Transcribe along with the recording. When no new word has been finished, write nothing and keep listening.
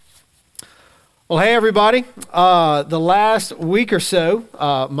Well, hey everybody. The last week or so,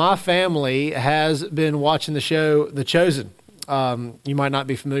 my family has been watching the show The Chosen. You might not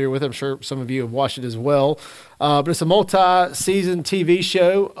be familiar with it. I'm sure some of you have watched it as well. But it's a multi-season TV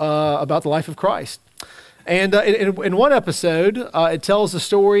show about the life of Christ. And in one episode, it tells the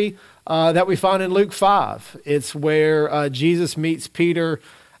story that we find in Luke 5. It's where Jesus meets Peter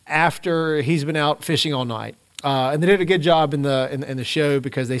after he's been out fishing all night. And they did a good job in the show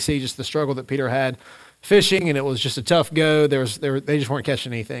because they see just the struggle that Peter had fishing, and it was just a tough go. They just weren't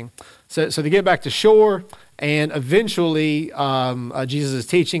catching anything. So they get back to shore, and eventually Jesus is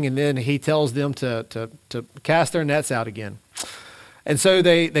teaching, and then he tells them to cast their nets out again. And so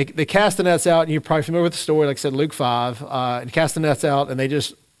they cast the nets out, and you're probably familiar with the story, like I said, Luke 5, and cast the nets out, and they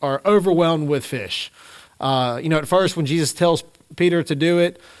just are overwhelmed with fish. At first when Jesus tells Peter to do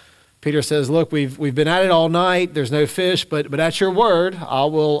it, Peter says, look, we've been at it all night. There's no fish, but at your word, I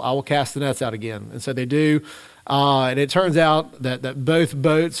will cast the nets out again. And so they do. And it turns out that both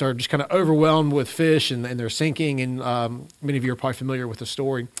boats are just kind of overwhelmed with fish and they're sinking. And many of you are probably familiar with the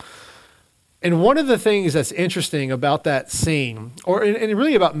story. And one of the things that's interesting about that scene, and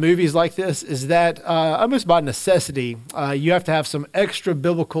really about movies like this, is that almost by necessity, you have to have some extra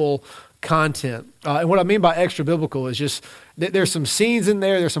biblical content. And what I mean by extra biblical is just that there's some scenes in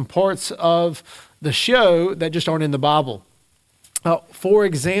there's some parts of the show that just aren't in the Bible. For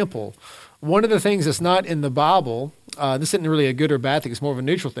example, one of the things that's not in the Bible, this isn't really a good or bad thing, it's more of a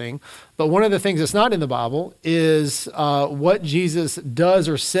neutral thing, but one of the things that's not in the Bible is what Jesus does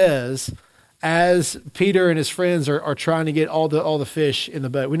or says as Peter and his friends are trying to get all the fish in the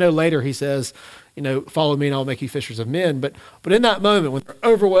boat. We know later he says, follow me and I'll make you fishers of men. But in that moment, when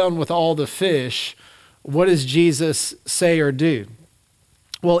they're overwhelmed with all the fish, what does Jesus say or do?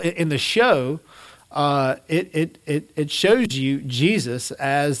 Well, in the show, it shows you Jesus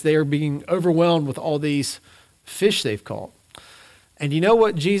as they're being overwhelmed with all these fish they've caught. And you know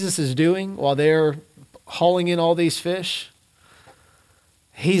what Jesus is doing while they're hauling in all these fish?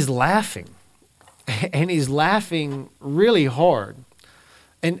 He's laughing. And he's laughing really hard.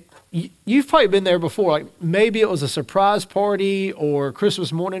 And you've probably been there before. Like maybe it was a surprise party or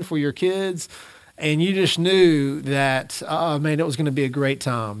Christmas morning for your kids, and you just knew that, it was going to be a great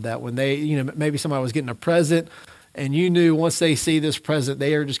time. That when they, maybe somebody was getting a present, and you knew once they see this present,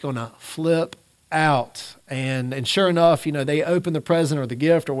 they are just going to flip out. And sure enough, they open the present or the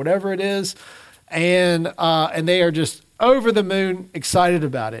gift or whatever it is, and they are just over the moon excited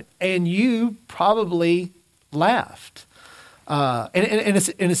about it. And you probably laughed. And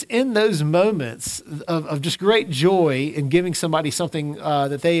it's in those moments of just great joy in giving somebody something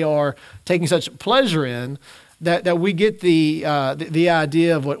that they are taking such pleasure in that we get the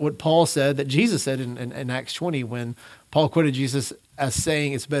idea of what Paul said, that Jesus said in Acts 20 when Paul quoted Jesus as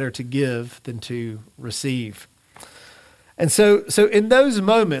saying it's better to give than to receive. And so in those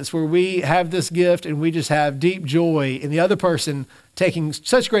moments where we have this gift and we just have deep joy in the other person taking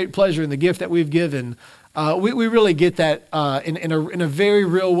such great pleasure in the gift that we've given, we really get that in a very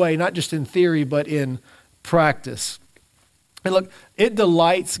real way, not just in theory, but in practice. And look, it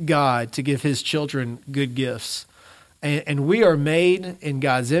delights God to give his children good gifts. And we are made in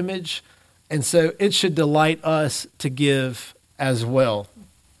God's image, and so it should delight us to give as well.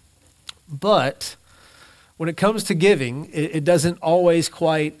 But when it comes to giving, it doesn't always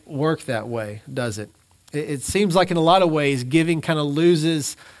quite work that way, does it? It seems like in a lot of ways, giving kind of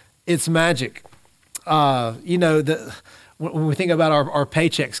loses its magic. When we think about our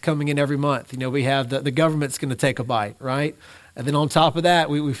paychecks coming in every month, we have the government's going to take a bite, right? And then on top of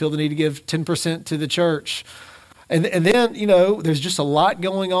that, we feel the need to give 10% to the church. And then, there's just a lot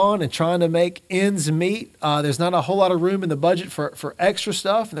going on and trying to make ends meet. There's not a whole lot of room in the budget for extra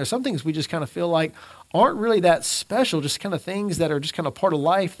stuff. And there's some things we just kind of feel like aren't really that special, just kind of things that are just kind of part of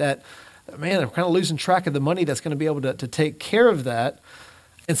life that, man, I'm kind of losing track of the money that's going to be able to take care of that.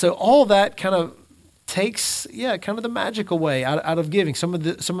 And so all that kind of takes, kind of the magic away out of giving, some of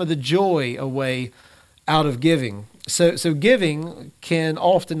the joy away out of giving. So giving can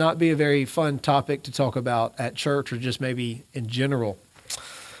often not be a very fun topic to talk about at church or just maybe in general.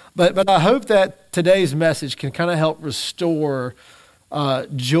 But I hope that today's message can kind of help restore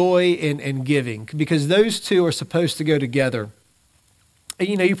joy in giving, because those two are supposed to go together. And,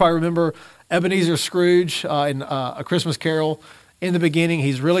 you probably remember Ebenezer Scrooge in A Christmas Carol. In the beginning,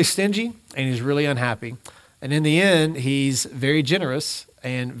 he's really stingy and he's really unhappy. And in the end, he's very generous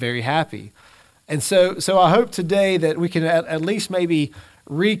and very happy. And so I hope today that we can at least maybe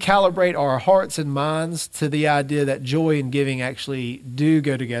recalibrate our hearts and minds to the idea that joy and giving actually do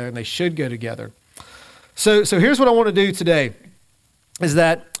go together, and they should go together. So here's what I want to do today.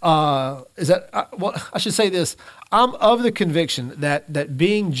 well, I should say this. I'm of the conviction that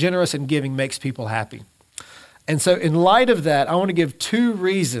being generous and giving makes people happy. And so in light of that, I want to give 2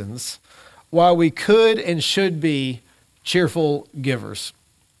 reasons why we could and should be cheerful givers.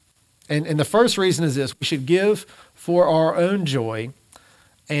 And the first reason is this: we should give for our own joy.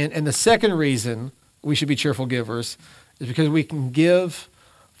 And the second reason we should be cheerful givers is because we can give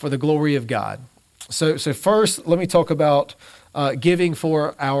for the glory of God. So first, let me talk about giving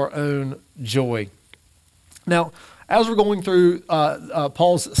for our own joy. Now, as we're going through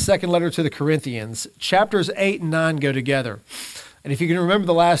Paul's second letter to the Corinthians, chapters 8 and 9 go together. And if you can remember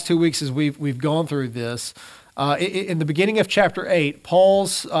the last 2 weeks as we've gone through this, in the beginning of chapter 8,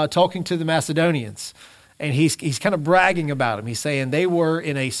 Paul's talking to the Macedonians, and he's kind of bragging about them. He's saying they were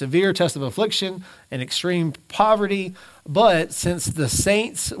in a severe test of affliction and extreme poverty, but since the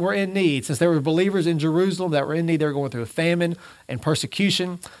saints were in need, since there were believers in Jerusalem that were in need, they were going through a famine and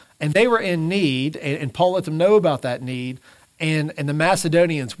persecution, and they were in need, and Paul let them know about that need, and the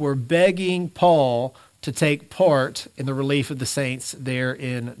Macedonians were begging Paul to take part in the relief of the saints there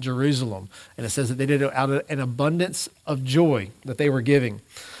in Jerusalem. And it says that they did it out of an abundance of joy that they were giving.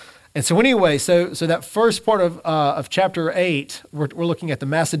 And so anyway, so that first part of chapter 8, we're looking at the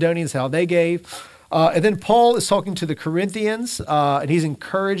Macedonians, how they gave. And then Paul is talking to the Corinthians, and he's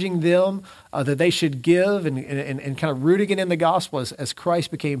encouraging them that they should give and kind of rooting it in the gospel as Christ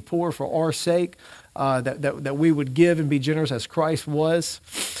became poor for our sake, that we would give and be generous as Christ was.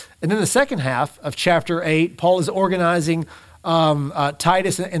 And then the second half of chapter 8, Paul is organizing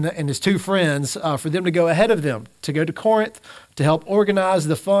Titus and his 2 friends for them to go ahead of them, to go to Corinth, to help organize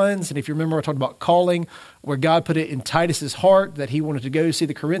the funds. And if you remember, I talked about calling, where God put it in Titus's heart that he wanted to go see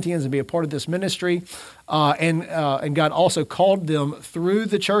the Corinthians and be a part of this ministry. And God also called them through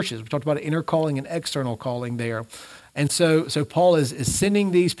the churches. We talked about inner calling and external calling there. And so Paul is sending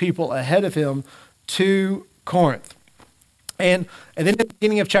these people ahead of him to Corinth. And then at the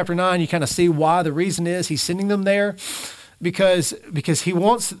beginning of chapter 9, you kind of see why. The reason is he's sending them there because he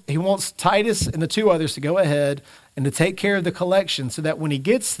wants Titus and the 2 others to go ahead and to take care of the collection, so that when he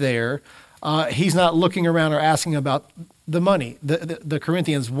gets there, he's not looking around or asking about the money. The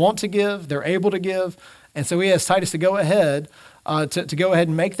Corinthians want to give, they're able to give, and so he has Titus to go ahead to go ahead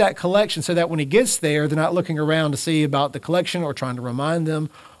and make that collection, so that when he gets there, they're not looking around to see about the collection or trying to remind them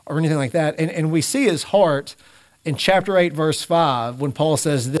or anything like that. And we see his heart in chapter 8, verse 5, when Paul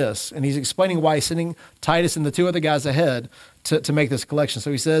says this, and he's explaining why he's sending Titus and the 2 other guys ahead to make this collection.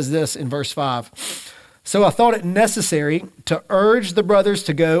 So he says this in verse 5. So I thought it necessary to urge the brothers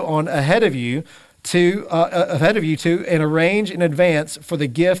to go on ahead of you to and arrange in advance for the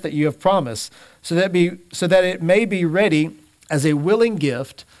gift that you have promised, so that it may be ready as a willing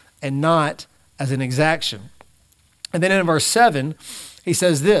gift and not as an exaction. And then in verse 7, he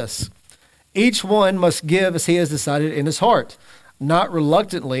says this: each one must give as he has decided in his heart, not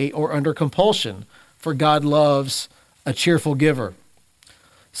reluctantly or under compulsion, for God loves a cheerful giver.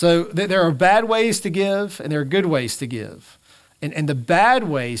 So there are bad ways to give and there are good ways to give. And the bad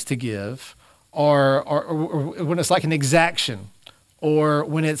ways to give are when it's like an exaction, or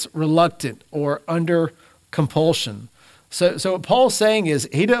when it's reluctant or under compulsion. So what Paul's saying is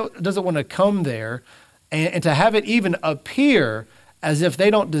he doesn't want to come there and to have it even appear as if they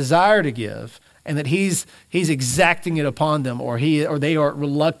don't desire to give, and that he's exacting it upon them, or they are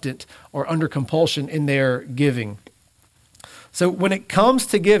reluctant or under compulsion in their giving. So when it comes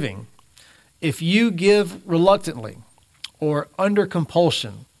to giving, if you give reluctantly or under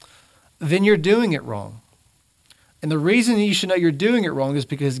compulsion, then you're doing it wrong. And the reason you should know you're doing it wrong is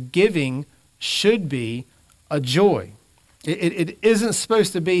because giving should be a joy. It isn't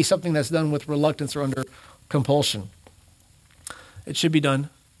supposed to be something that's done with reluctance or under compulsion. It should be done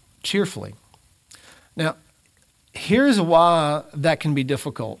cheerfully. Now, here's why that can be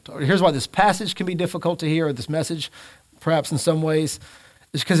difficult, or here's why this passage can be difficult to hear, or this message, perhaps in some ways,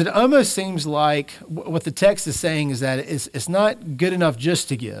 is because it almost seems like what the text is saying is that it's not good enough just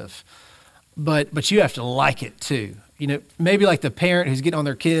to give, but you have to like it too. You know, maybe like the parent who's getting on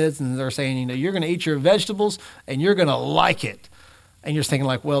their kids and they're saying, you know, you're going to eat your vegetables and you're going to like it. And you're thinking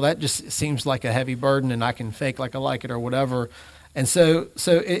like, well, that just seems like a heavy burden and I can fake like I like it or whatever. And so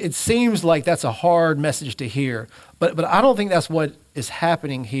it seems like that's a hard message to hear. But I don't think that's what is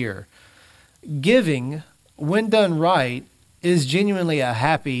happening here. Giving, when done right, is genuinely a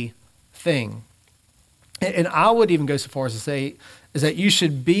happy thing. And I would even go so far as to say is that you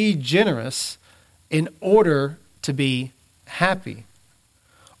should be generous in order to be happy.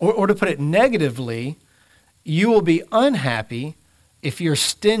 Or to put it negatively, you will be unhappy if you're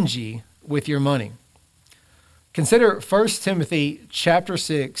stingy with your money. Consider 1 Timothy chapter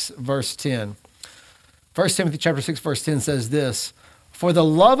 6, verse 10. 1 Timothy chapter 6, verse 10 says this, "For the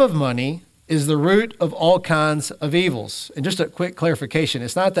love of money is the root of all kinds of evils." And just a quick clarification,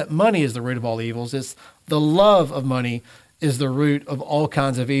 it's not that money is the root of all evils, it's the love of money is the root of all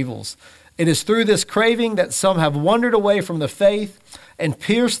kinds of evils. It is through this craving that some have wandered away from the faith and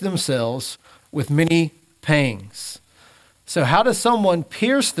pierced themselves with many pangs. So how does someone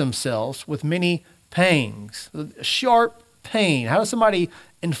pierce themselves with many pangs? Sharp pain. How does somebody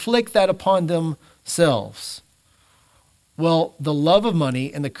inflict that upon themselves? Well, the love of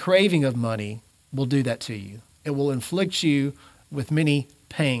money and the craving of money will do that to you. It will inflict you with many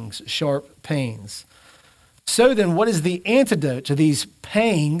pangs, sharp pains. So then, what is the antidote to these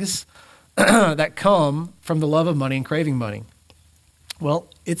pangs that come from the love of money and craving money? Well,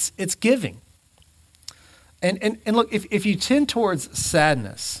 it's giving. And look, if you tend towards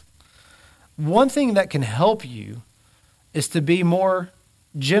sadness, one thing that can help you is to be more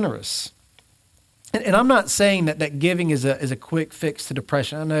generous. And I'm not saying that giving is a quick fix to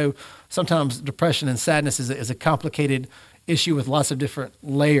depression. I know sometimes depression and sadness is a complicated issue with lots of different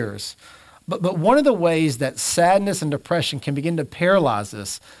layers. But one of the ways that sadness and depression can begin to paralyze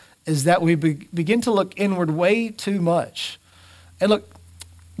us is that we begin to look inward way too much. And look,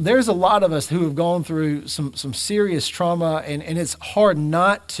 there's a lot of us who have gone through some serious trauma, and it's hard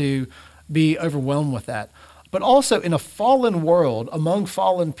not to be overwhelmed with that. But also in a fallen world, among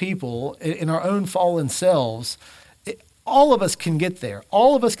fallen people, in our own fallen selves, all of us can get there.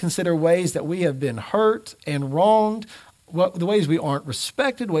 All of us consider ways that we have been hurt and wronged, the ways we aren't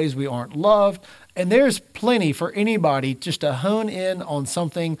respected, ways we aren't loved. And there's plenty for anybody just to hone in on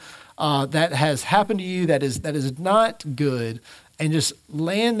something that has happened to you that is not good, and just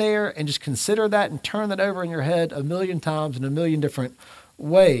land there and just consider that and turn that over in your head a million times in a million different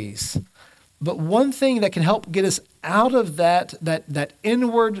ways. But one thing that can help get us out of that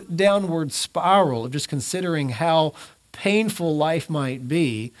inward, downward spiral of just considering how painful life might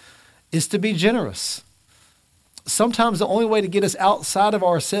be is to be generous. Sometimes the only way to get us outside of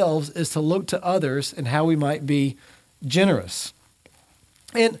ourselves is to look to others and how we might be generous.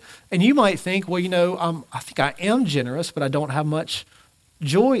 And you might think, well, I think I am generous, but I don't have much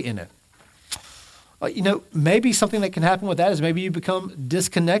joy in it. Maybe something that can happen with that is maybe you become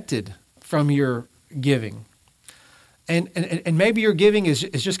disconnected from your giving. And maybe your giving is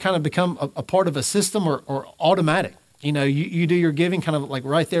just kind of become a part of a system or automatic. You do your giving kind of like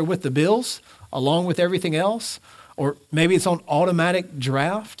right there with the bills, along with everything else, or maybe it's on automatic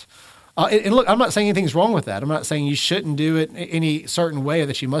draft. And look, I'm not saying anything's wrong with that. I'm not saying you shouldn't do it any certain way or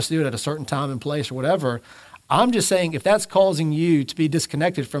that you must do it at a certain time and place or whatever. I'm just saying if that's causing you to be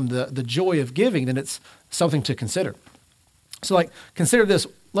disconnected from the joy of giving, then it's something to consider. So consider this.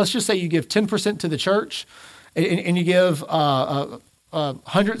 Let's just say you give 10% to the church and you give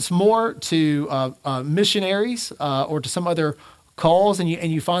hundreds more to missionaries or to some other cause, and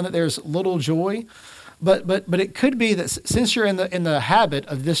you find that there's little joy. But it could be that since you're in the habit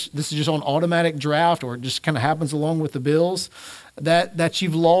of this is just on automatic draft, or it just kind of happens along with the bills, that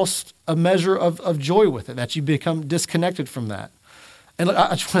you've lost a measure of joy with it, that you become disconnected from that. And look,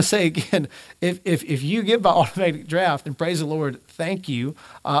 I just want to say again, if you give by automatic draft, and praise the Lord, thank you.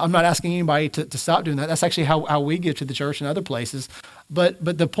 I'm not asking anybody to stop doing that. That's actually how we give to the church and other places. But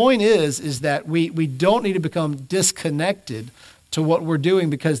the point is that we don't need to become disconnected to what we're doing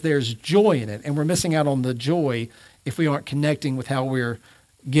because there's joy in it, and we're missing out on the joy if we aren't connecting with how we're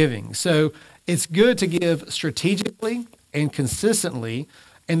giving. So it's good to give strategically and consistently,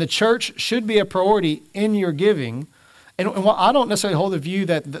 and the church should be a priority in your giving. And while I don't necessarily hold the view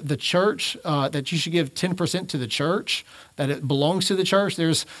that the church, that you should give 10% to the church, that it belongs to the church,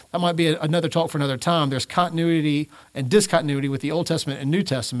 that might be another talk for another time. There's continuity and discontinuity with the Old Testament and New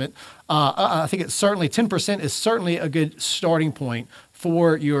Testament. I think it's certainly 10% is certainly a good starting point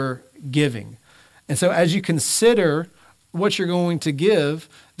for your giving. And so as you consider what you're going to give,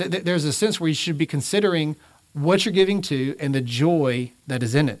 there's a sense where you should be considering what you're giving to and the joy that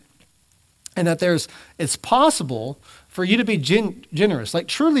is in it. And that it's possible for you to be generous, like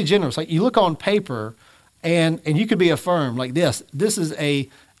truly generous. Like you look on paper and you could be affirmed like this is a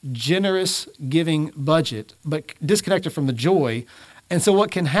generous giving budget, but disconnected from the joy. And so what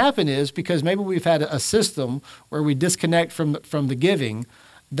can happen is, because maybe we've had a system where we disconnect from the giving,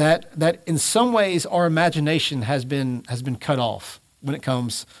 that in some ways our imagination has been cut off when it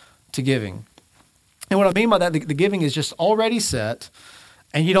comes to giving. And what I mean by that, the giving is just already set,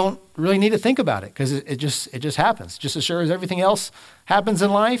 and you don't really need to think about it because it just happens. Just as sure as everything else happens in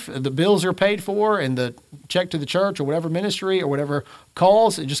life, the bills are paid for and the check to the church or whatever ministry or whatever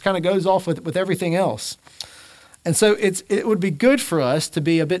calls, it just kind of goes off with everything else. And so it would be good for us to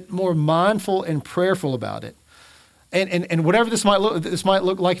be a bit more mindful and prayerful about it. And whatever this might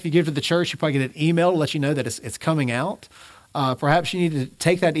look like, if you give to the church, you probably get an email to let you know that it's coming out. Perhaps you need to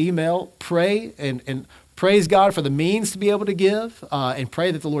take that email, pray, and praise God for the means to be able to give, and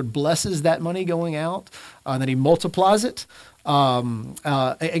pray that the Lord blesses that money going out, that He multiplies it.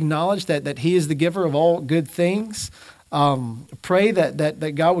 Acknowledge that He is the giver of all good things. Pray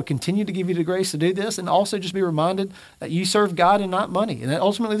that God would continue to give you the grace to do this, and also just be reminded that you serve God and not money, and that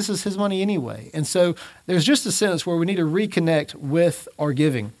ultimately this is His money anyway. And so there's just a sense where we need to reconnect with our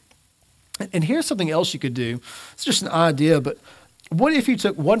giving. And here's something else you could do. It's just an idea, but what if you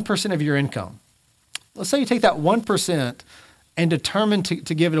took 1% of your income? Let's say you take that 1% and determined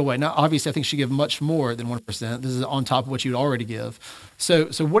to give it away. Now, obviously, I think you should give much more than 1%. This is on top of what you'd already give. So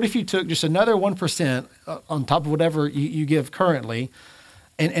what if you took just another 1% on top of whatever you give currently,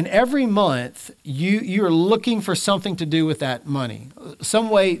 and every month you are looking for something to do with that money, some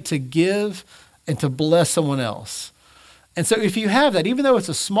way to give and to bless someone else. And so if you have that, even though it's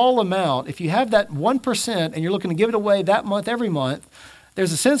a small amount, if you have that 1% and you're looking to give it away that month, every month,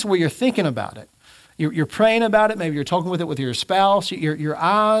 there's a sense where you're thinking about it. You're praying about it. Maybe you're talking with your spouse. Your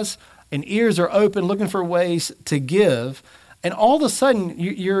eyes and ears are open, looking for ways to give. And all of a sudden,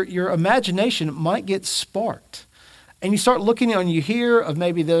 your imagination might get sparked. And you start looking and you hear of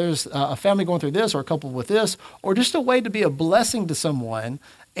maybe there's a family going through this, or a couple with this, or just a way to be a blessing to someone.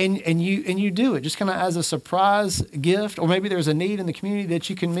 And you do it just kind of as a surprise gift, or maybe there's a need in the community that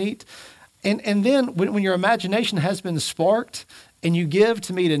you can meet. And then when your imagination has been sparked, and you give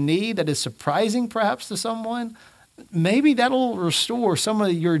to meet a need that is surprising perhaps to someone, maybe that'll restore some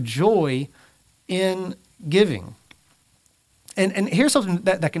of your joy in giving. And here's something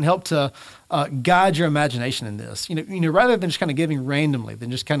that can help to guide your imagination in this. You know, rather than just kind of giving randomly, than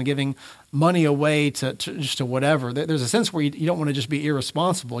just kind of giving money away to whatever. There's a sense where you don't want to just be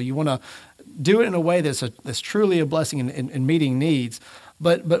irresponsible. You want to do it in a way that's truly a blessing in meeting needs.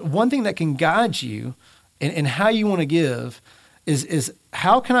 But one thing that can guide you in how you want to give is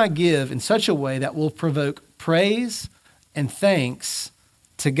how can I give in such a way that will provoke praise and thanks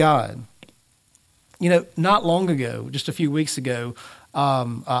to God? You know, not long ago, just a few weeks ago,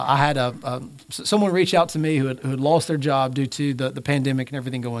 I had someone reach out to me who had lost their job due to the pandemic and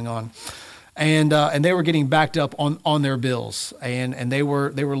everything going on. And they were getting backed up on their bills, and they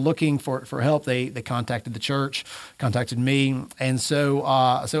were looking for help. They contacted the church, contacted me, and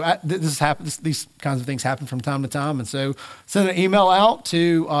so this happens. These kinds of things happen from time to time, and so sent an email out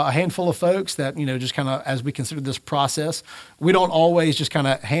to a handful of folks that just kind of as we consider this process, we don't always just kind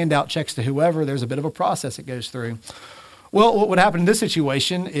of hand out checks to whoever. There's a bit of a process it goes through. Well, what happened in this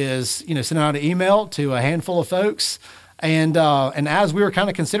situation is sent out an email to a handful of folks. And as we were kind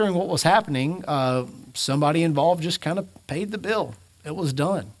of considering what was happening, somebody involved just kind of paid the bill. It was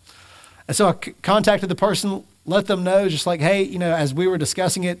done. And so I contacted the person, let them know, just like, hey, as we were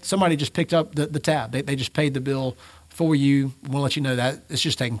discussing it, somebody just picked up the tab. They just paid the bill for you. We'll let you know that it's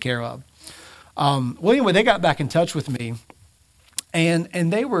just taken care of. Well, anyway, they got back in touch with me,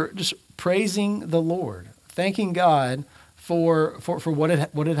 and they were just praising the Lord, thanking God for what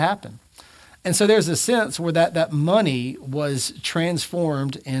had happened. And so there's a sense where that money was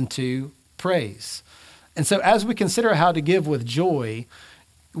transformed into praise. And so as we consider how to give with joy,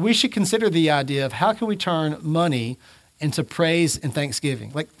 we should consider the idea of how can we turn money into praise and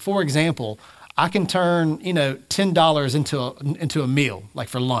thanksgiving. Like, for example, I can turn, $10 into a meal, like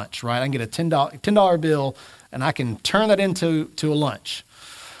for lunch, right? I can get a $10 bill and I can turn that into a lunch.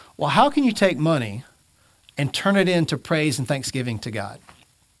 Well, how can you take money and turn it into praise and thanksgiving to God?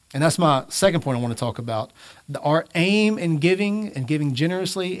 And that's my second point I want to talk about. Our aim in giving and giving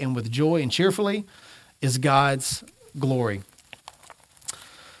generously and with joy and cheerfully is God's glory.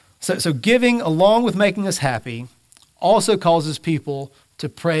 So giving, along with making us happy, also causes people to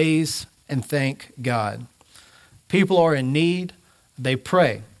praise and thank God. People are in need, they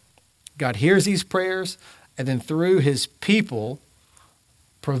pray. God hears these prayers, and then through His people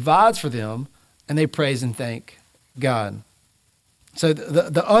provides for them, and they praise and thank God. So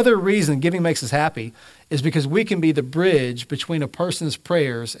the other reason giving makes us happy is because we can be the bridge between a person's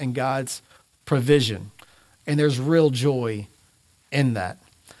prayers and God's provision. And there's real joy in that.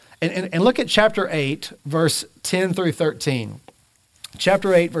 And look at chapter 8, verse 10 through 13.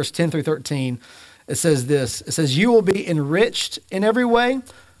 Chapter 8, verse 10 through 13, it says this. It says, "You will be enriched in every way,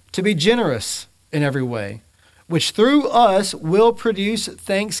 to be generous in every way, which through us will produce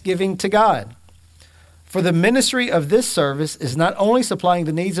thanksgiving to God. For the ministry of this service is not only supplying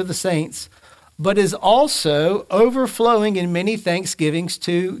the needs of the saints, but is also overflowing in many thanksgivings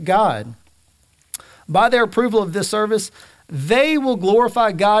to God. By their approval of this service, they will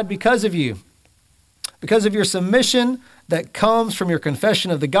glorify God because of you, because of your submission that comes from your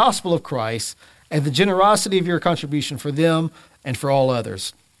confession of the gospel of Christ and the generosity of your contribution for them and for all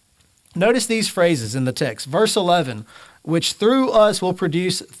others. Notice these phrases in the text. Verse 11, which through us will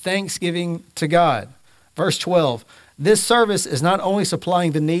produce thanksgiving to God. Verse 12, this service is not only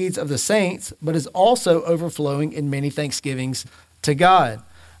supplying the needs of the saints, but is also overflowing in many thanksgivings to God.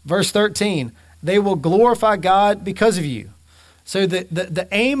 Verse 13, they will glorify God because of you. So the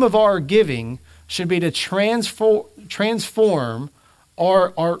aim of our giving should be to transform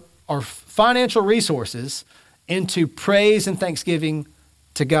our financial resources into praise and thanksgiving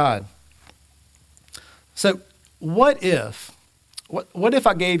to God. So what if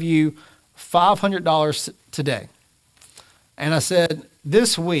I gave you $500 today and I said,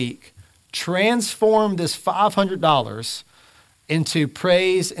 this week, transform this $500 into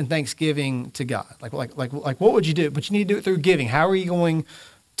praise and thanksgiving to God? Like what would you do? But you need to do it through giving. How are you going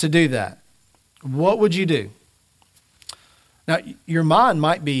to do that? What would you do? Now, your mind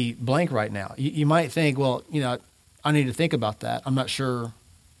might be blank right now. You might think, well, I need to think about that. I'm not sure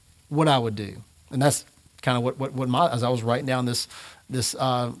what I would do. And that's kind of what as I was writing down this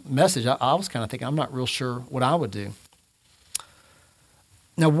message, I was kind of thinking, I'm not real sure what I would do.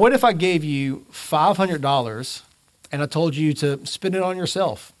 Now, what if I gave you $500 and I told you to spend it on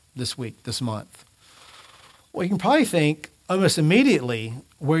yourself this week, this month? Well, you can probably think almost immediately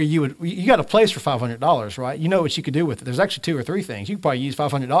where you got a place for $500, right? You know what you could do with it. There's actually 2 or 3 things. You could probably use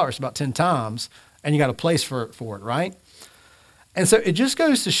 $500 about 10 times and you got a place for it, right? And so it just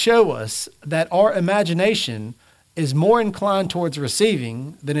goes to show us that our imagination is more inclined towards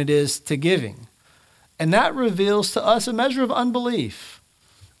receiving than it is to giving. And that reveals to us a measure of unbelief,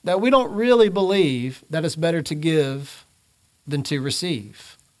 that we don't really believe that it's better to give than to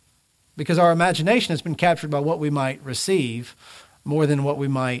receive, because our imagination has been captured by what we might receive more than what we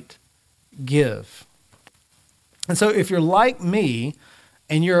might give. And so if you're like me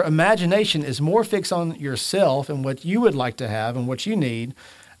and your imagination is more fixed on yourself and what you would like to have and what you need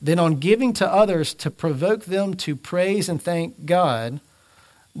than on giving to others to provoke them to praise and thank God,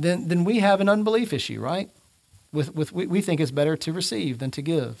 then we have an unbelief issue, right? We think it's better to receive than to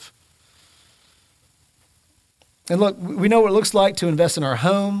give. And look, we know what it looks like to invest in our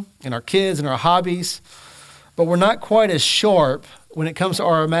home, in our kids, in our hobbies, but we're not quite as sharp when it comes to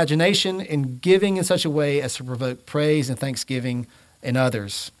our imagination in giving in such a way as to provoke praise and thanksgiving in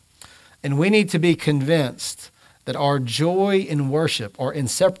others. And we need to be convinced that our joy in worship are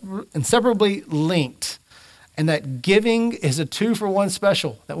inseparably linked, and that giving is a 2-for-1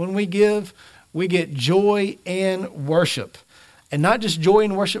 special, that when we give, we get joy and worship. And not just joy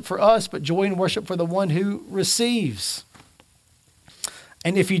and worship for us, but joy and worship for the one who receives.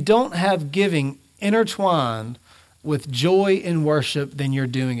 And if you don't have giving intertwined with joy and worship, then you're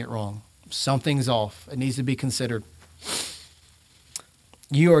doing it wrong. Something's off. It needs to be considered.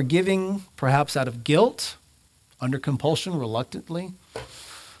 You are giving perhaps out of guilt, under compulsion, reluctantly.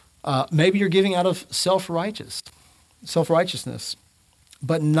 Maybe you're giving out of self-righteousness,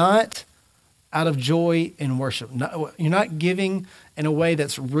 but not out of joy in worship. You're not giving in a way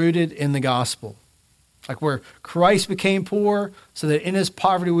that's rooted in the gospel. Like where Christ became poor so that in his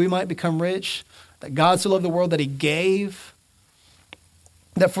poverty we might become rich, that God so loved the world that he gave,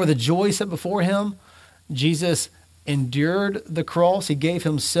 that for the joy set before him, Jesus endured the cross. He gave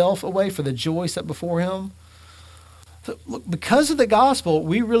himself away for the joy set before him. So look, because of the gospel,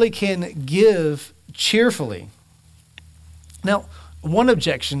 we really can give cheerfully. Now, one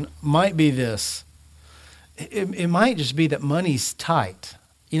objection might be this. It might just be that money's tight.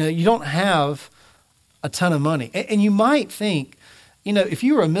 You don't have a ton of money. And you might think, if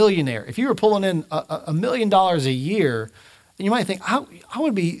you were a millionaire, if you were pulling in $1 million a year, then you might think, I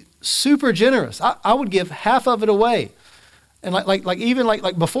would be super generous. I would give half of it away. And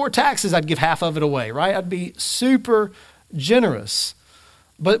like before taxes, I'd give half of it away, right? I'd be super generous.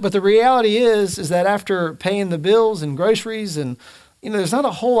 But the reality is that after paying the bills and groceries and there's not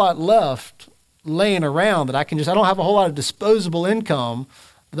a whole lot left laying around that I don't have a whole lot of disposable income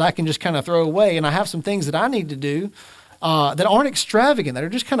that I can just kind of throw away. And I have some things that I need to do that aren't extravagant, that are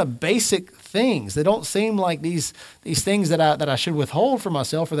just kind of basic things. They don't seem like these things that I should withhold for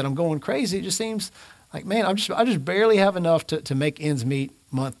myself or that I'm going crazy. It just seems like, man, I just barely have enough to make ends meet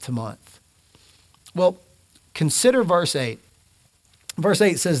month to month. Well, consider verse 8. Verse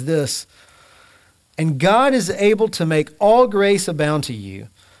 8 says this, and God is able to make all grace abound to you,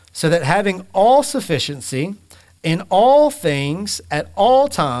 so that having all sufficiency in all things at all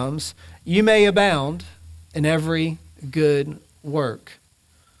times, you may abound in every good work.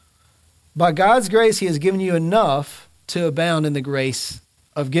 By God's grace, he has given you enough to abound in the grace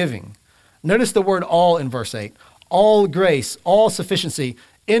of giving. Notice the word all in verse 8. All grace, all sufficiency,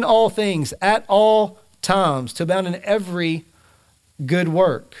 in all things, at all times, to abound in every good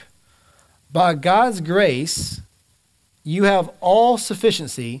work. By God's grace, you have all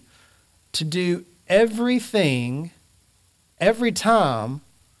sufficiency to do everything, every time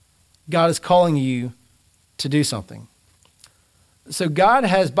God is calling you to do something. So God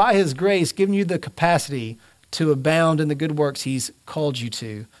has, by his grace, given you the capacity to abound in the good works he's called you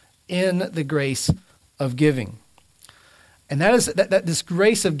to in the grace of giving. And that is that this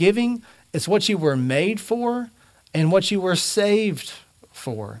grace of giving is what you were made for and what you were saved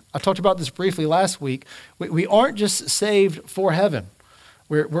for. I talked about this briefly last week. We aren't just saved for heaven.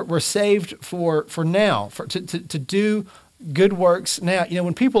 We're saved for now, to do good works now. You know,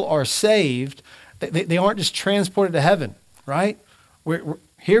 when people are saved, they aren't just transported to heaven, right?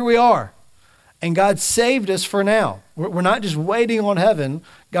 Here we are. And God saved us for now. We're not just waiting on heaven.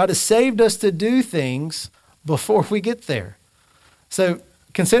 God has saved us to do things before we get there. So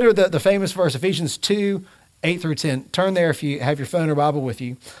consider the famous verse, Ephesians 2, 8 through 10. Turn there if you have your phone or Bible with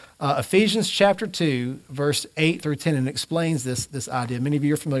you. Ephesians chapter 2, verse 8 through 10, and explains this idea. Many of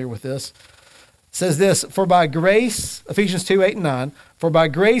you are familiar with this. It says this, for by grace, Ephesians 2, 8 and 9, for by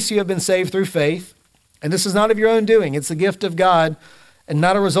grace you have been saved through faith, and this is not of your own doing. It's the gift of God and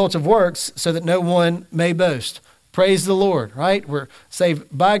not a result of works, so that no one may boast. Praise the Lord, right? We're saved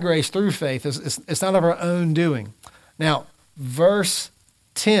by grace through faith. It's not of our own doing. Now, verse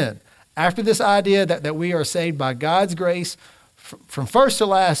 10, after this idea that we are saved by God's grace from first to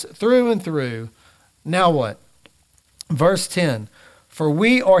last, through and through, now what? Verse 10, for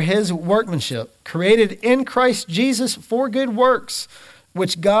we are his workmanship, created in Christ Jesus for good works,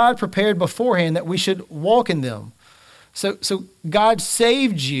 which God prepared beforehand that we should walk in them. So God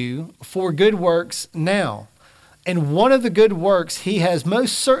saved you for good works now. And one of the good works he has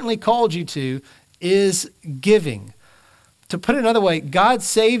most certainly called you to is giving. To put it another way, God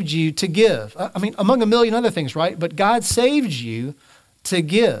saved you to give. I mean, among a million other things, right? But God saved you to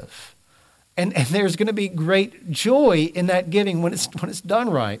give. And there's going to be great joy in that giving when it's done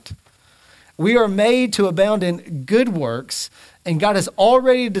right. We are made to abound in good works, and God has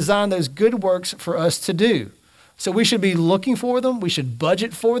already designed those good works for us to do. So we should be looking for them, we should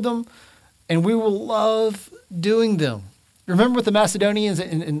budget for them, and we will love doing them. Remember with the Macedonians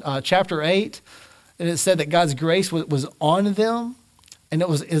in chapter 8, and it said that God's grace was on them, and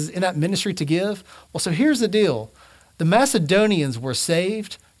is in that ministry to give? Well, so here's the deal. The Macedonians were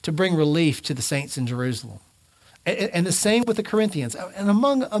saved to bring relief to the saints in Jerusalem. And the same with the Corinthians, and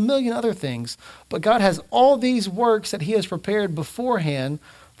among a million other things. But God has all these works that he has prepared beforehand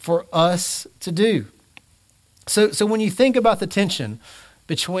for us to do. So when you think about the tension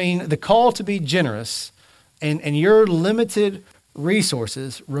between the call to be generous and your limited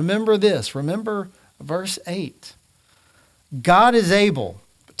resources, remember this. Remember verse 8. God is able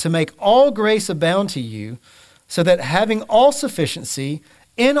to make all grace abound to you, so that having all sufficiency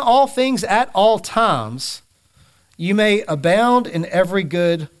in all things at all times, you may abound in every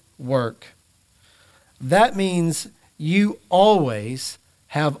good work. That means you always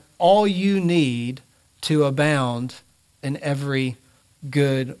have all you need to abound in every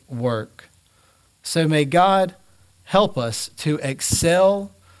good work. So may God help us to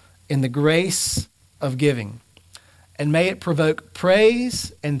excel in the grace of giving. And may it provoke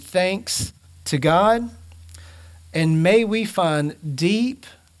praise and thanks to God. And may we find deep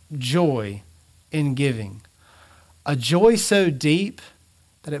joy in giving. A joy so deep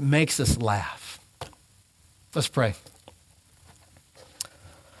that it makes us laugh. Let's pray.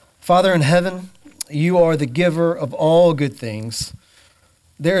 Father in heaven, you are the giver of all good things.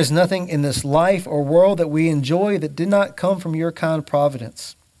 There is nothing in this life or world that we enjoy that did not come from your kind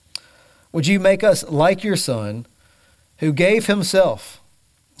providence. Would you make us like your Son, who gave himself,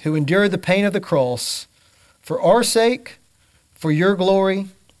 who endured the pain of the cross for our sake, for your glory,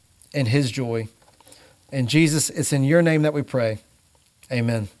 and his joy. And Jesus, it's in your name that we pray.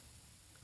 Amen.